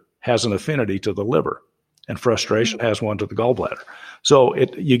anger has an affinity to the liver, and frustration has one to the gallbladder. So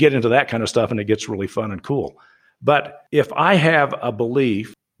you get into that kind of stuff, and it gets really fun and cool. But if I have a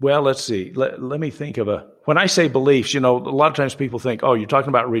belief, well, let's see. Let me think when I say beliefs, a lot of times people think, oh, you're talking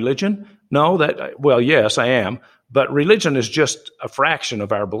about religion? No, yes, I am. But religion is just a fraction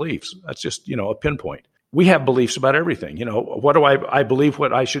of our beliefs. That's just, a pinpoint. We have beliefs about everything. What do I believe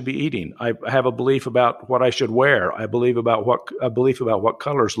what I should be eating? I have a belief about what I should wear. I believe about what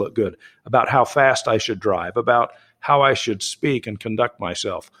colors look good, about how fast I should drive, about how I should speak and conduct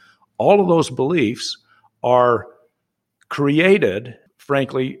myself. All of those beliefs are created,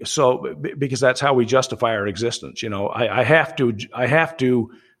 frankly, because that's how we justify our existence. I have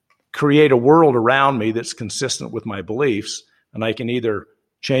to create a world around me that's consistent with my beliefs, and I can either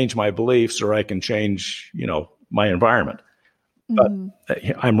change my beliefs or I can change, my environment. But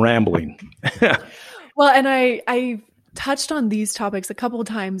I'm rambling. Well, and I touched on these topics a couple of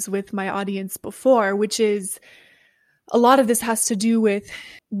times with my audience before, which is a lot of this has to do with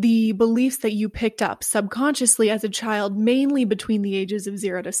the beliefs that you picked up subconsciously as a child, mainly between the ages of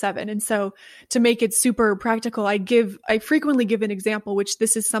 0 to 7. And so to make it super practical, I frequently give an example, which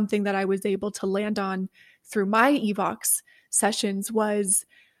this is something that I was able to land on through my EVOX sessions, was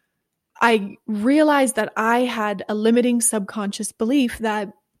I realized that I had a limiting subconscious belief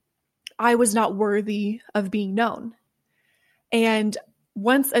that I was not worthy of being known. And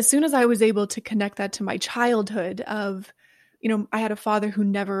as soon as I was able to connect that to my childhood of, I had a father who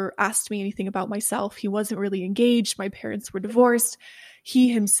never asked me anything about myself. He wasn't really engaged. My parents were divorced. He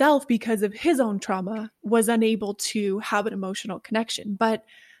himself, because of his own trauma, was unable to have an emotional connection. But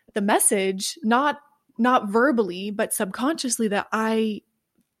the message, not verbally, but subconsciously, that I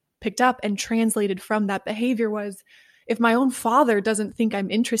picked up and translated from that behavior was, if my own father doesn't think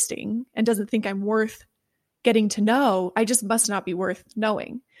I'm interesting and doesn't think I'm worth getting to know, I just must not be worth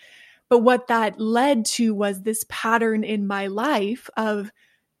knowing. But what that led to was this pattern in my life of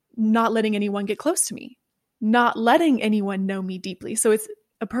not letting anyone get close to me, not letting anyone know me deeply. So it's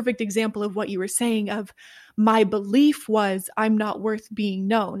a perfect example of what you were saying of my belief was I'm not worth being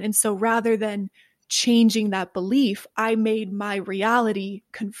known. And so rather than changing that belief, I made my reality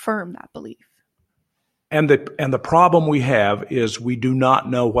confirm that belief. And the problem we have is we do not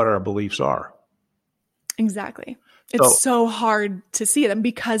know what our beliefs are. Exactly. It's so hard to see them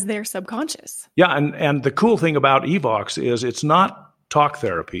because they're subconscious. Yeah, and the cool thing about EVOX is it's not talk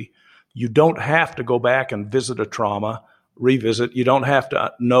therapy. You don't have to go back and visit a trauma, revisit. You don't have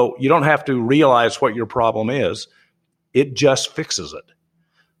to know, you don't have to realize what your problem is. It just fixes it.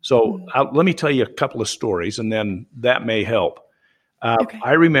 So let me tell you a couple of stories, and then that may help. Okay.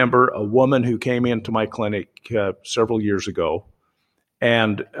 I remember a woman who came into my clinic several years ago.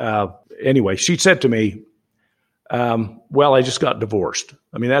 And anyway, she said to me, well, I just got divorced.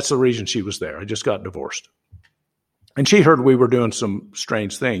 I mean, that's the reason she was there. I just got divorced. And she heard we were doing some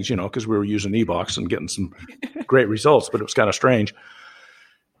strange things, because we were using EVOX and getting some great results, but it was kind of strange.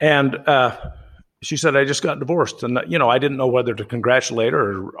 And she said, I just got divorced. And, I didn't know whether to congratulate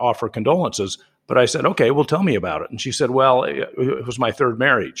her or offer condolences. But I said, okay, well, tell me about it. And she said, well, it was my third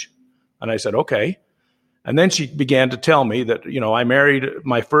marriage. And I said, okay. And then she began to tell me that, I married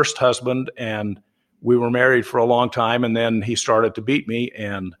my first husband and we were married for a long time. And then he started to beat me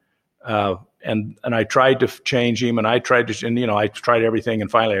and I tried to change him and I tried everything. And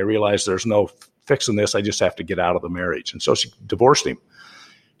finally I realized there's no fixing this. I just have to get out of the marriage. And so she divorced him.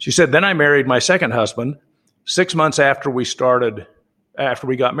 She said, then I married my second husband. 6 months after we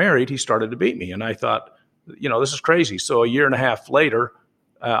got married, he started to beat me. And I thought, this is crazy. So a year and a half later,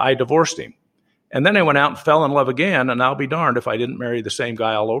 I divorced him. And then I went out and fell in love again, and I'll be darned if I didn't marry the same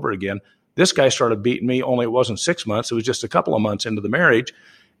guy all over again. This guy started beating me, only it wasn't 6 months. It was just a couple of months into the marriage.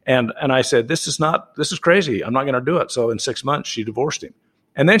 And I said, this is crazy. I'm not going to do it. So in 6 months, she divorced him.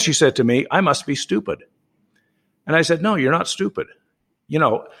 And then she said to me, I must be stupid. And I said, no, you're not stupid.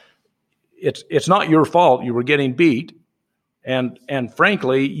 It's not your fault. You were getting beat. And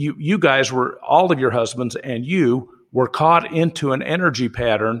frankly, you guys all of your husbands and you were caught into an energy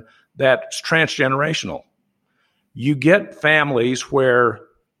pattern that's transgenerational. You get families where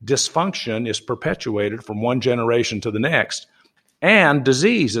dysfunction is perpetuated from one generation to the next, and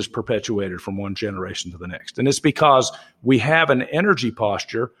disease is perpetuated from one generation to the next. And it's because we have an energy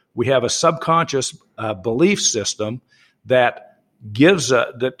posture, we have a subconscious belief system that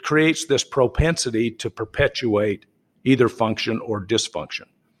creates this propensity to perpetuate either function or dysfunction.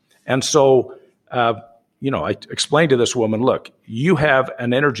 And so, I explained to this woman, look, you have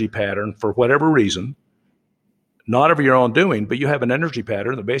an energy pattern for whatever reason, not of your own doing, but you have an energy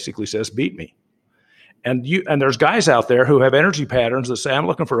pattern that basically says, beat me. And there's guys out there who have energy patterns that say, I'm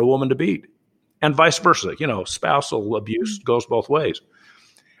looking for a woman to beat, and vice versa. Spousal abuse goes both ways.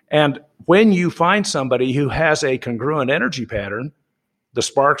 And when you find somebody who has a congruent energy pattern, the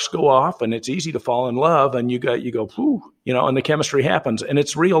sparks go off and it's easy to fall in love, and you go, whew, and the chemistry happens, and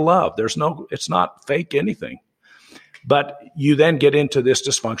it's real love. It's not fake anything. But you then get into this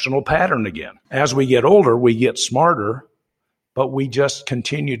dysfunctional pattern again. As we get older, we get smarter, but we just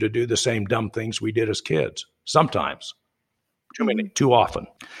continue to do the same dumb things we did as kids. Sometimes. Too often.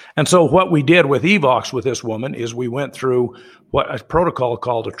 And so what we did with EVOX with this woman is we went through what a protocol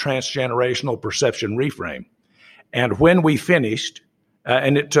called a transgenerational perception reframe. And when we finished,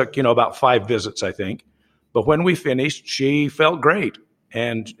 and it took, about 5 visits, I think. But when we finished, she felt great.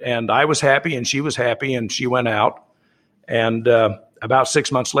 And I was happy and she was happy, and she went out. And about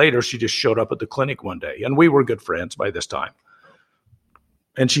 6 months later, she just showed up at the clinic one day. And we were good friends by this time.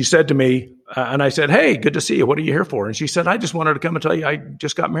 And she said to me, and I said, hey, good to see you. What are you here for? And she said, I just wanted to come and tell you I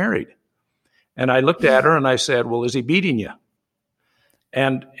just got married. And I looked at her and I said, well, is he beating you?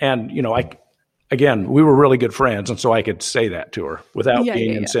 And again, we were really good friends. And so I could say that to her without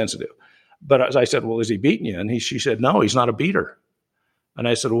being insensitive. But as I said, well, is he beating you? And she said, no, he's not a beater. And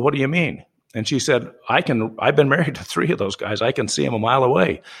I said, well, what do you mean? And she said, I've been married to 3 of those guys. I can see him a mile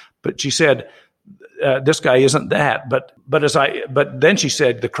away. But she said, this guy isn't that. But then she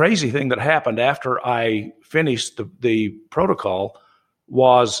said, the crazy thing that happened after I finished the protocol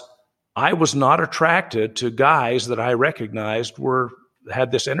was I was not attracted to guys that I recognized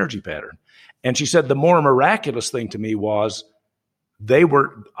had this energy pattern. And she said, the more miraculous thing to me was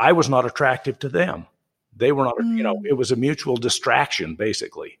I was not attractive to them. They were not, it was a mutual distraction,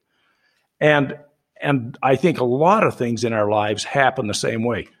 basically. And I think a lot of things in our lives happen the same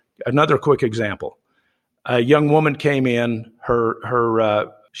way. Another quick example. A young woman came in,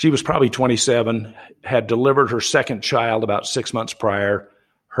 she was probably 27, had delivered her second child about 6 months prior.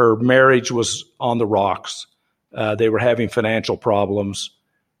 Her marriage was on the rocks. They were having financial problems.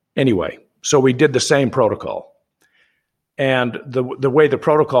 Anyway, so we did the same protocol. And the way the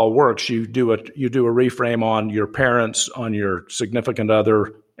protocol works, you do a reframe on your parents, on your significant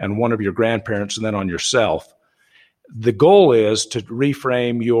other, and one of your grandparents, and then on yourself. The goal is to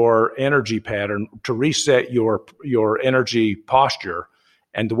reframe your energy pattern, to reset your energy posture.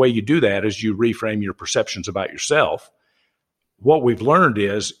 And the way you do that is you reframe your perceptions about yourself. What we've learned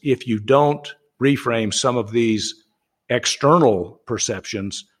is if you don't reframe some of these external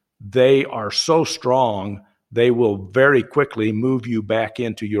perceptions, they are so strong they will very quickly move you back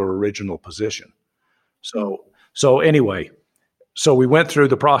into your original position. So anyway, so we went through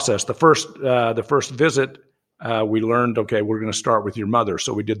the process. The first visit, we learned, okay, we're going to start with your mother.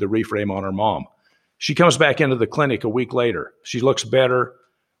 So we did the reframe on her mom. She comes back into the clinic a week later. She looks better.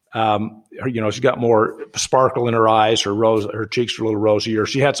 She got more sparkle in her eyes. Her cheeks were a little rosier.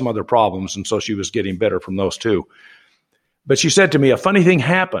 She had some other problems, and so she was getting better from those too. But she said to me, a funny thing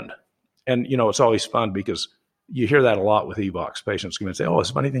happened. And, it's always fun because you hear that a lot with EVOX. Patients come in and say, oh, this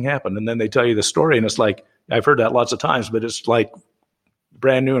funny thing happened. And then they tell you the story, and it's like, I've heard that lots of times, but it's like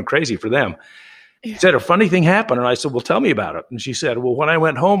brand new and crazy for them. She said, a funny thing happened. And I said, well, tell me about it. And she said, well, when I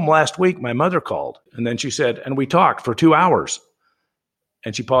went home last week, my mother called. And then she said, and we talked for 2 hours.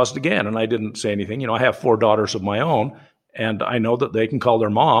 And she paused again, and I didn't say anything. I have 4 daughters of my own, and I know that they can call their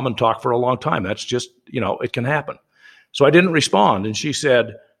mom and talk for a long time. That's just, it can happen. So I didn't respond. And she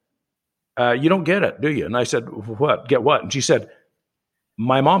said, you don't get it, do you? And I said, what? Get what? And she said,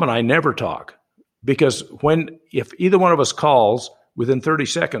 my mom and I never talk, because if either one of us calls, within 30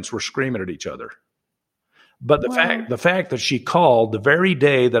 seconds, we're screaming at each other. But the fact that she called the very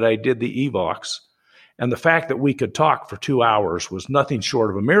day that I did the EVOX, and the fact that we could talk for 2 hours was nothing short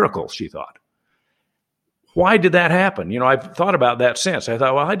of a miracle, she thought. Why did that happen? I've thought about that since. I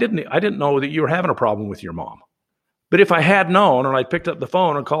thought, well, I didn't know that you were having a problem with your mom. But if I had known, and I picked up the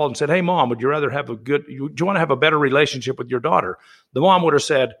phone and called and said, hey, Mom, would you rather have do you want to have a better relationship with your daughter? The mom would have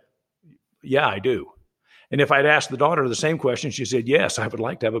said, yeah, I do. And if I'd asked the daughter the same question, she said, yes, I would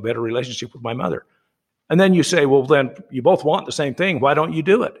like to have a better relationship with my mother. And then you say, well, then you both want the same thing. Why don't you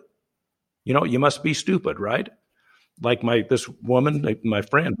do it? You must be stupid, right? Like this woman, my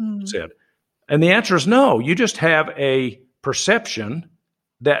friend, said. And the answer is no. You just have a perception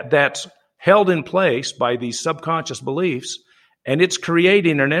that's held in place by these subconscious beliefs, and it's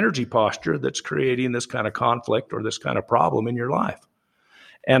creating an energy posture that's creating this kind of conflict or this kind of problem in your life.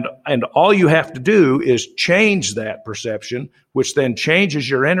 And all you have to do is change that perception, which then changes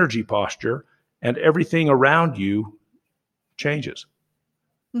your energy posture, and everything around you changes.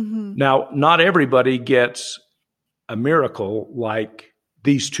 Mm-hmm. Now, not everybody gets a miracle like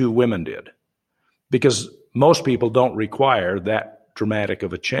these 2 women did, because most people don't require that dramatic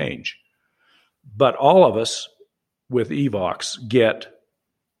of a change. But all of us with EVOX get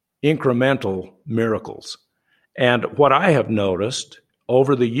incremental miracles. And what I have noticed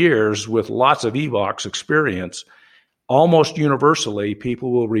over the years with lots of EVOX experience, almost universally,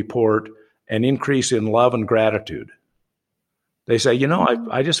 people will report an increase in love and gratitude. They say,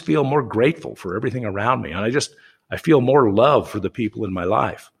 I just feel more grateful for everything around me. And I feel more love for the people in my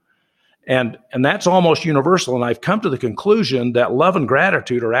life. And that's almost universal. And I've come to the conclusion that love and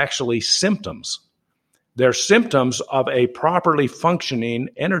gratitude are actually symptoms. They're symptoms of a properly functioning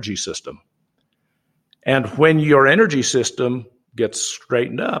energy system. And when your energy system gets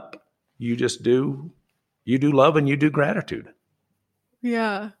straightened up, you do love and you do gratitude.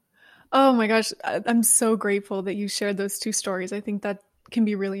 Yeah. Oh my gosh. I'm so grateful that you shared those 2 stories. I think that can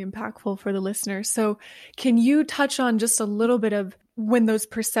be really impactful for the listener. So can you touch on just a little bit of when those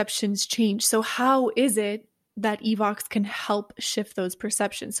perceptions change? So how is it that EVOX can help shift those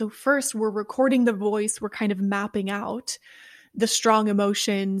perceptions? So first, we're recording the voice. We're kind of mapping out the strong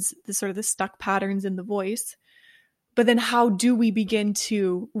emotions, the sort of the stuck patterns in the voice. But then how do we begin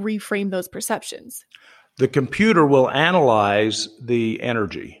to reframe those perceptions? The computer will analyze the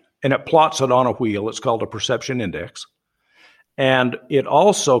energy, and it plots it on a wheel. It's called a perception index. And it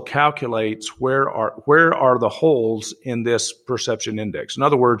also calculates where are the holes in this perception index. In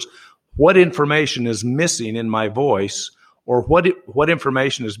other words, what information is missing in my voice, or what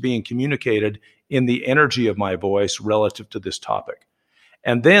information is being communicated in the energy of my voice relative to this topic.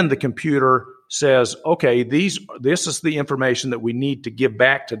 And then the computer says, okay, this is the information that we need to give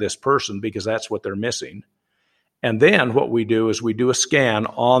back to this person because that's what they're missing. And then what we do is we do a scan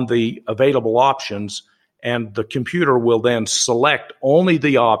on the available options, and the computer will then select only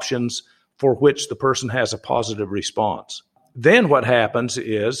the options for which the person has a positive response. Then what happens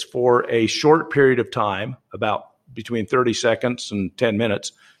is, for a short period of time, about between 30 seconds and 10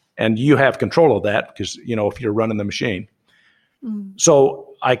 minutes, and you have control of that because, if you're running the machine.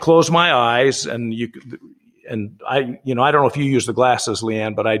 So I close my eyes, and I don't know if you use the glasses,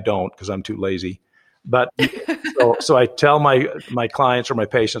 Leanne, but I don't because I'm too lazy. But so I tell my clients or my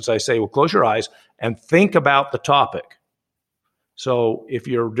patients, I say, well, close your eyes and think about the topic. So if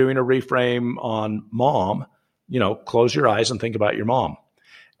you're doing a reframe on mom, close your eyes and think about your mom.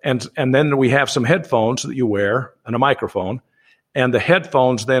 And then we have some headphones that you wear and a microphone. And the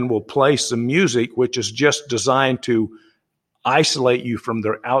headphones then will play some music, which is just designed to isolate you from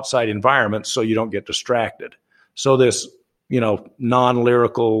the outside environment so you don't get distracted. So this,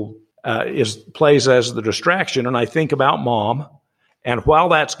 non-lyrical plays as the distraction. And I think about mom. And while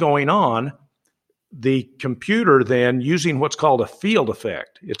that's going on, the computer then using what's called a field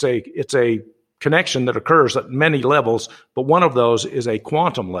effect. It's a connection that occurs at many levels, but one of those is a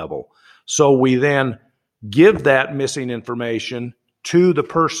quantum level. So we then give that missing information to the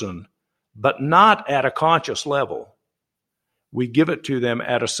person, but not at a conscious level. We give it to them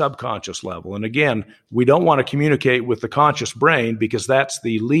at a subconscious level. And again, we don't want to communicate with the conscious brain because that's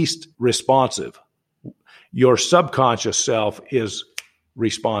the least responsive. Your subconscious self is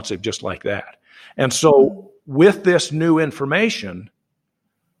responsive just like that. And so with this new information,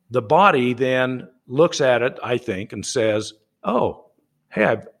 the body then looks at it, I think, and says, oh, hey,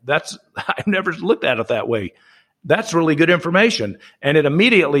 I've never looked at it that way. That's really good information. And it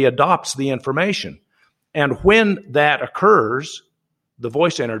immediately adopts the information. And when that occurs, the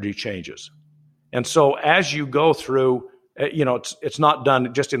voice energy changes. And so as you go through, it's not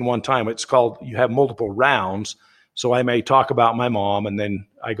done just in one time. It's called, you have multiple rounds. So I may talk about my mom, and then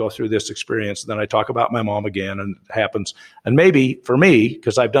I go through this experience, and then I talk about my mom again, and it happens. And maybe for me,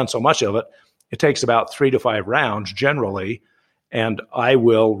 because I've done so much of it, it takes about 3 to 5 rounds generally, and I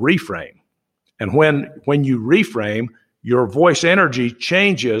will reframe. And when you reframe, your voice energy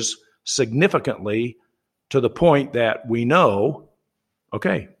changes significantly to the point that we know,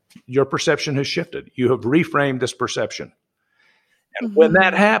 okay, your perception has shifted. You have reframed this perception. And when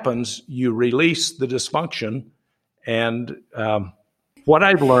that happens, you release the dysfunction. And what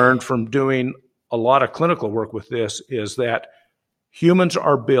I've learned from doing a lot of clinical work with this is that humans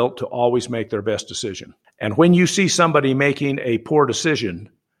are built to always make their best decision. And when you see somebody making a poor decision,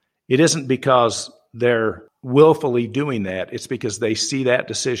 it isn't because they're willfully doing that. It's because they see that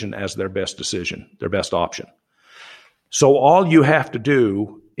decision as their best decision, their best option. So all you have to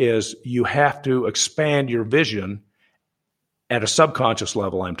do is you have to expand your vision at a subconscious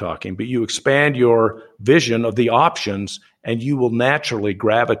level, I'm talking, but you expand your vision of the options and you will naturally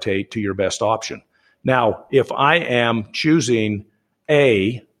gravitate to your best option. Now, if I am choosing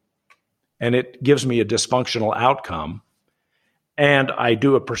A and it gives me a dysfunctional outcome, and I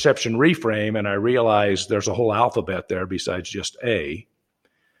do a perception reframe and I realize there's a whole alphabet there besides just A,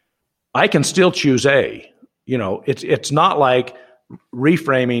 I can still choose A. It's not like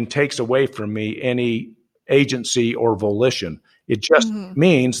reframing takes away from me any agency or volition. It just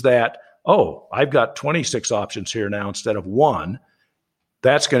means that, I've got 26 options here now instead of 1.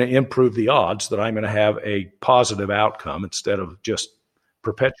 That's going to improve the odds that I'm going to have a positive outcome instead of just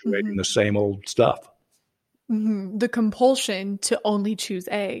perpetuating the same old stuff. The compulsion to only choose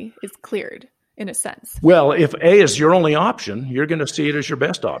A is cleared in a sense. Well, if A is your only option, you're going to see it as your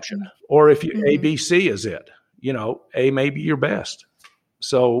best option. Or if A, B, C is it, A may be your best.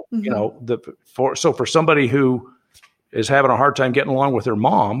 So, for somebody who is having a hard time getting along with their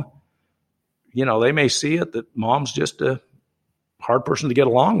mom, they may see it that mom's just a hard person to get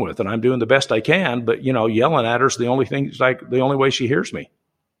along with, and I'm doing the best I can, but yelling at her is the only thing, it's like the only way she hears me.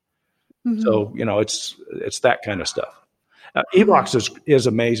 So, it's that kind of stuff. EVOX is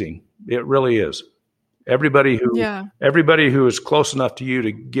amazing. It really is. Everybody who is close enough to you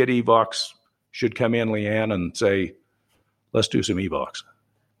to get EVOX should come in, Leanne, and say, let's do some EVOX.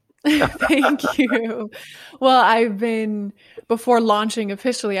 Thank you. Well, before launching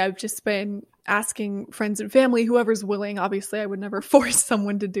officially, I've just been asking friends and family, whoever's willing. Obviously, I would never force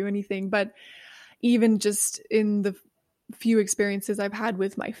someone to do anything, but even just in the few experiences I've had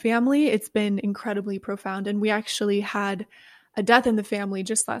with my family, it's been incredibly profound. And we actually had a death in the family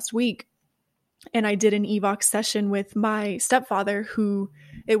just last week. And I did an EVOX session with my stepfather,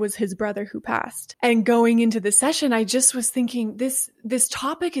 it was his brother who passed. And going into the session, I just was thinking, this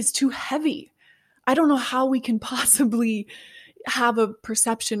topic is too heavy. I don't know how we can possibly have a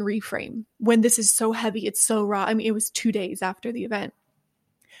perception reframe when this is so heavy. It's so raw. I mean, it was 2 days after the event.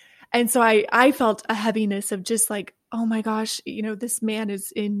 And so I felt a heaviness of just like, oh my gosh, this man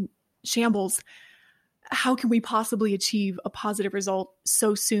is in shambles. How can we possibly achieve a positive result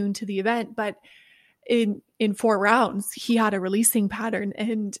so soon to the event? But in 4 rounds, he had a releasing pattern,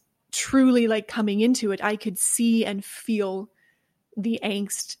 and truly like coming into it, I could see and feel the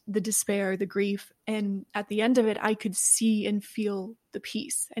angst, the despair, the grief. And at the end of it, I could see and feel the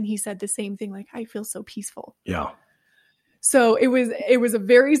peace. And he said the same thing, like, I feel so peaceful. Yeah. So it was a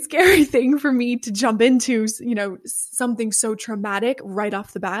very scary thing for me to jump into, something so traumatic right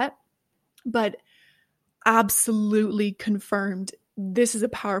off the bat, but absolutely confirmed this is a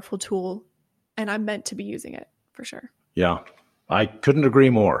powerful tool and I'm meant to be using it for sure. Yeah, I couldn't agree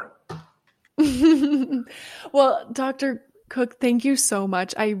more. Well, Dr. Cook, thank you so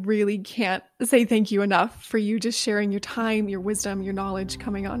much. I really can't say thank you enough for you just sharing your time, your wisdom, your knowledge,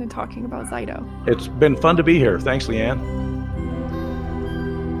 coming on and talking about ZYTO. It's been fun to be here. Thanks, Leanne.